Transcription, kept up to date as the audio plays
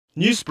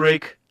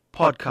Newsbreak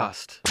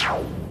Podcast.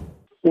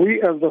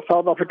 We as the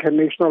South African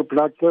National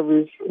Blood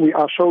Service, we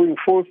are showing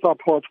full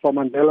support for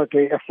Mandela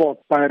Day efforts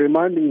by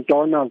reminding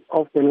donors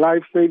of the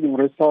life-saving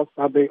resource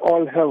that they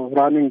all have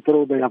running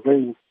through their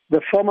veins. The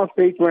former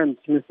statement,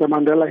 Mr.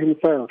 Mandela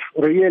himself,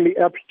 really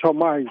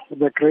epitomized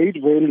the great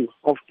value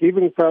of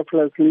giving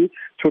selflessly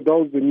to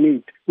those in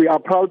need. We are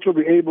proud to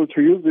be able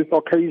to use this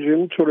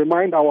occasion to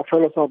remind our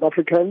fellow South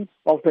Africans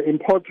of the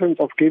importance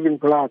of giving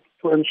blood,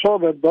 to ensure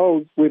that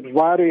those with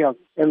various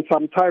and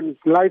sometimes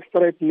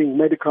life-threatening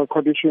medical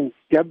conditions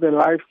get the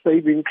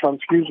life-saving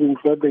transfusions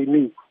that they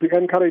need. We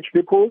encourage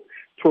people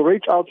to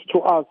reach out to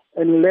us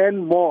and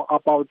learn more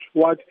about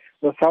what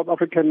the South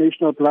African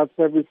National Blood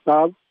Service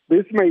does.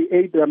 This may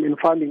aid them in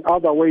finding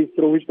other ways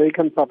through which they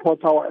can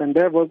support our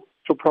endeavors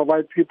to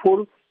provide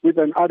people with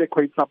an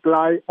adequate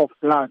supply of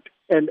blood.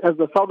 And as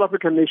the South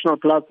African National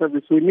Blood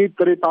Service, we need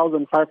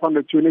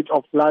 3,500 units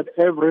of blood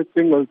every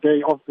single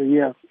day of the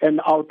year. And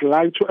I would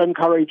like to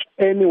encourage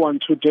anyone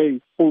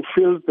today who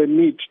feels the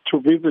need to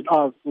visit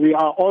us. We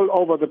are all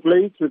over the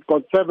place. We've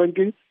got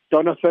 70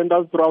 donor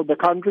centers throughout the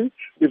country.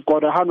 We've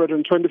got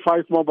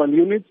 125 mobile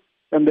units.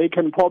 And they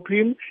can pop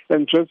in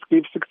and just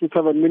give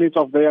 67 minutes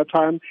of their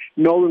time,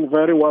 knowing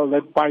very well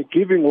that by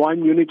giving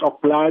 1 unit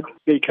of blood,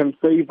 they can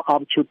save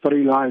up to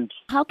 3 lives.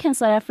 How can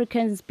South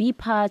Africans be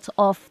part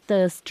of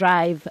this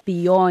drive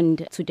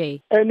beyond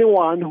today?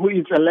 Anyone who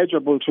is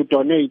eligible to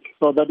donate,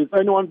 so that is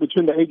anyone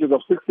between the ages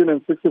of 16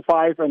 and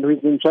 65 and who is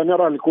in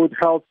general good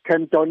health,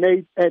 can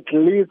donate at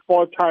least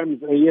 4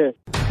 times a year.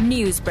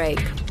 Newsbreak,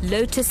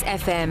 Lotus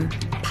FM,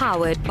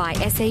 powered by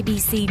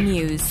SABC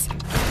News.